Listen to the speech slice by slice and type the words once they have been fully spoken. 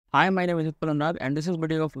Hi, my name is Bipolar and this is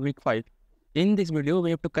video of week 5. In this video, we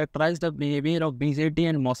have to characterize the behavior of BJT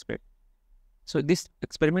and MOSFET. So this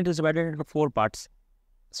experiment is divided into 4 parts.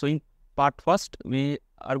 So in part first, we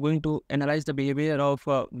are going to analyze the behavior of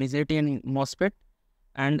BJT and MOSFET,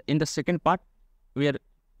 and in the second part, we are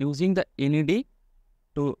using the NED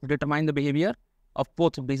to determine the behavior of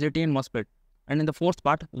both BJT and MOSFET. And in the fourth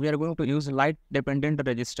part, we are going to use light dependent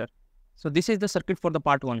resistor. So this is the circuit for the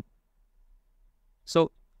part 1.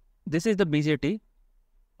 So this is the BJT,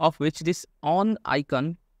 of which this on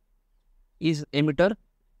icon is emitter,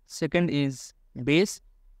 second is base,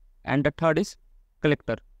 and the third is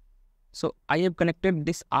collector. So I have connected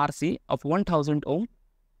this RC of 1000 ohm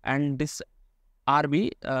and this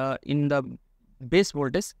RB in the base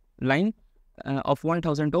voltage line of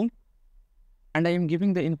 1000 ohm, and I am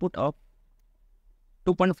giving the input of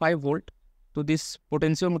 2.5 volt to this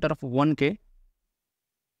potentiometer of 1K,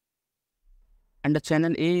 and the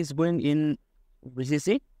channel A is going in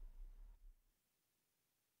VCC.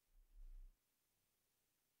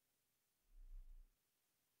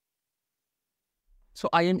 So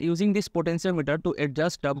I am using this potentiometer to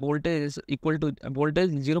adjust the voltage equal to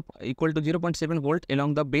 0.7 volt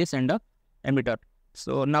along the base and the emitter.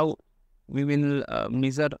 So now we will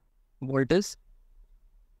measure voltage.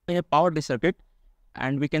 We have powered the circuit,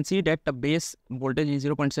 and we can see that the base voltage is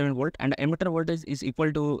 0.7 volt and the emitter voltage is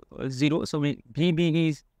equal to 0. So VB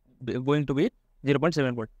is going to be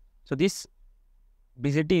 0.7 volt. So this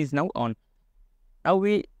BJT is now on. Now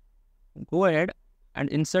we go ahead and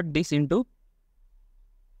insert this into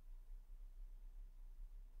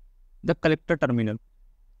the collector terminal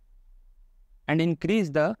and increase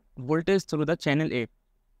the voltage through the channel A.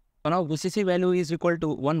 So now VCC value is equal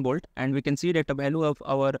to 1 volt, and we can see that the value of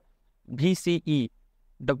our VCE,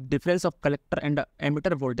 the difference of collector and the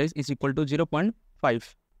emitter voltage, is equal to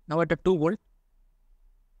 0.5. Now at a 2 volt,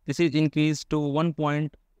 this is increased to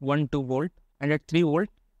 1.12 volt, and at 3 volt,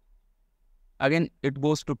 again it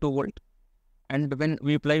goes to 2 volt, and when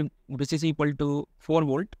we apply VCC equal to 4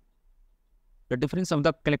 volt, the difference of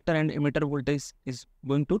the collector and emitter voltage is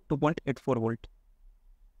going to 2.84 volt.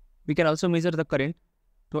 We can also measure the current.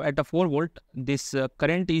 So at a 4 volt, this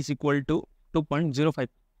current is equal to 2.05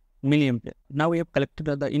 milliampere. Now we have collected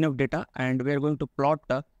the enough data, and we are going to plot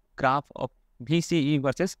the graph of VCE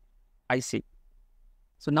versus IC.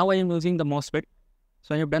 So now I am using the MOSFET.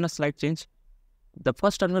 So I have done a slight change. The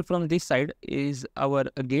first terminal from this side is our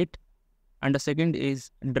gate, and the second is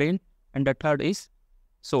drain, and the third is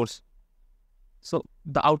source. So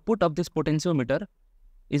the output of this potentiometer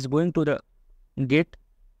is going to the gate,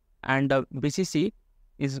 and the VCC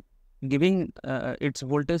is giving its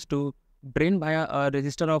voltage to drain via a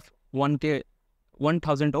resistor of 1K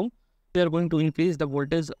 1000 ohm. We are going to increase the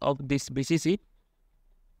voltage of this VCC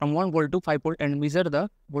from 1 volt to 5 volt and measure the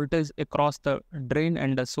voltage across the drain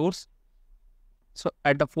and the source. So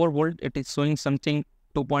at the 4 volt, it is showing something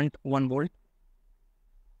 2.1 volt,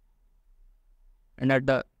 and at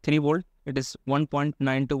the 3 volt, it is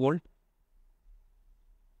 1.92 volt.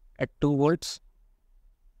 At 2 volts,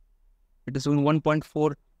 it is showing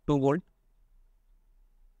 1.42 volt.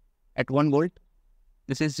 At 1 volt,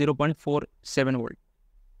 this is 0.47 volt.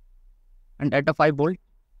 And at a 5 volt,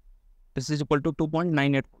 this is equal to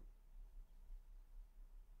 2.98 volt.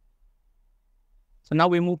 So now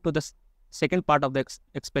we move to the second part of the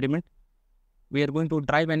experiment. We are going to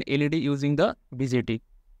drive an LED using the BJT.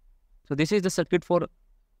 So this is the circuit for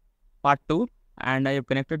part 2, and I have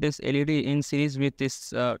connected this LED in series with this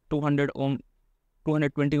 220 ohm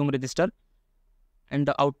resistor, and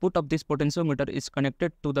the output of this potentiometer is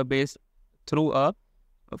connected to the base through a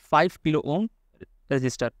 5 kilo ohm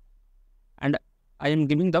resistor, and I am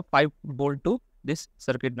giving the 5 volt to this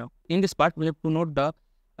circuit now. In this part, we have to note the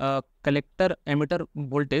collector emitter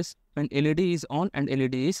voltage when LED is on and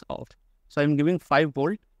LED is off. So I am giving 5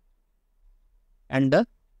 volt and the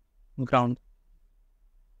ground.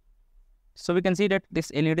 So we can see that this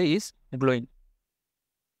LED is glowing.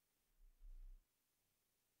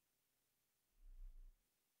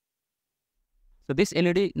 So this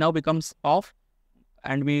LED now becomes off,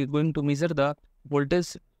 and we are going to measure the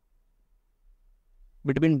voltage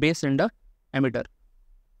between base and the emitter.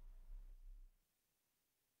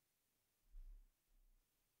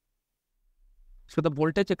 So the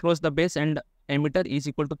voltage across the base and emitter is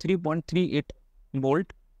equal to 3.38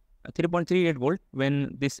 volt. 3.38 volt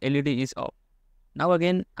when this LED is off. Now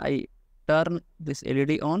again I turn this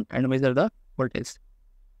LED on and measure the voltage.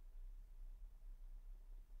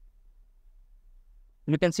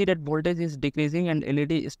 You can see that voltage is decreasing and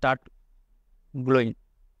LED start glowing.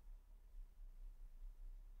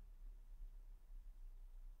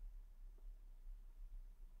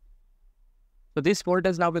 So this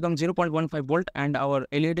voltage now becomes 0.15 volt and our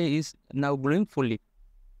LED is now glowing fully.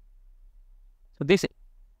 So this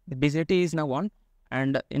BJT is now on,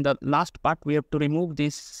 and in the last part we have to remove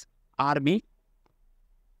this RB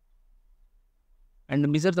and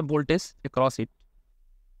measure the voltage across it.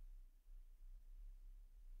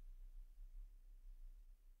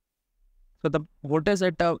 So the voltage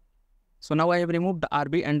at so now I have removed the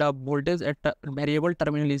RB and the voltage at the variable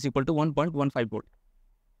terminal is equal to 1.15 volt.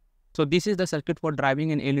 So this is the circuit for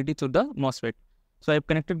driving an LED to the MOSFET. So I have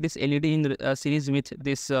connected this LED in series with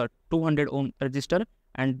this 200 ohm resistor,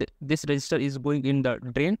 and this resistor is going in the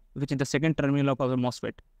drain, which is the second terminal of our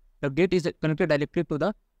MOSFET. The gate is connected directly to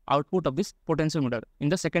the output of this potentiometer in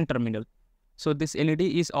the second terminal. So this LED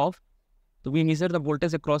is off. So we measure the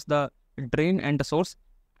voltage across the drain and the source,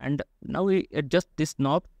 and now we adjust this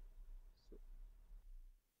knob.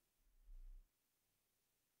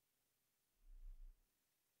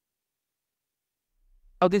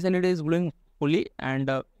 Now this LED is glowing fully, and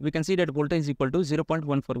we can see that voltage is equal to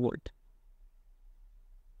 0.14 volt.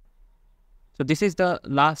 So this is the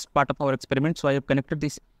last part of our experiment. So I have connected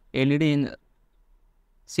this LED in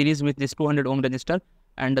series with this 200 ohm resistor,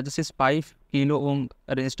 and this is 5 kilo ohm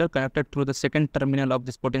resistor connected through the second terminal of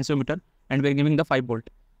this potentiometer, and we are giving the 5 volt.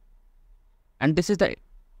 And this is the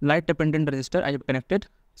light dependent resistor I have connected.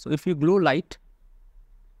 So if you glow light,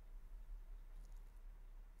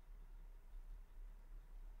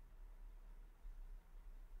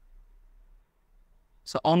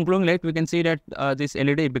 so on glowing light we can see that this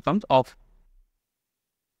LED becomes off.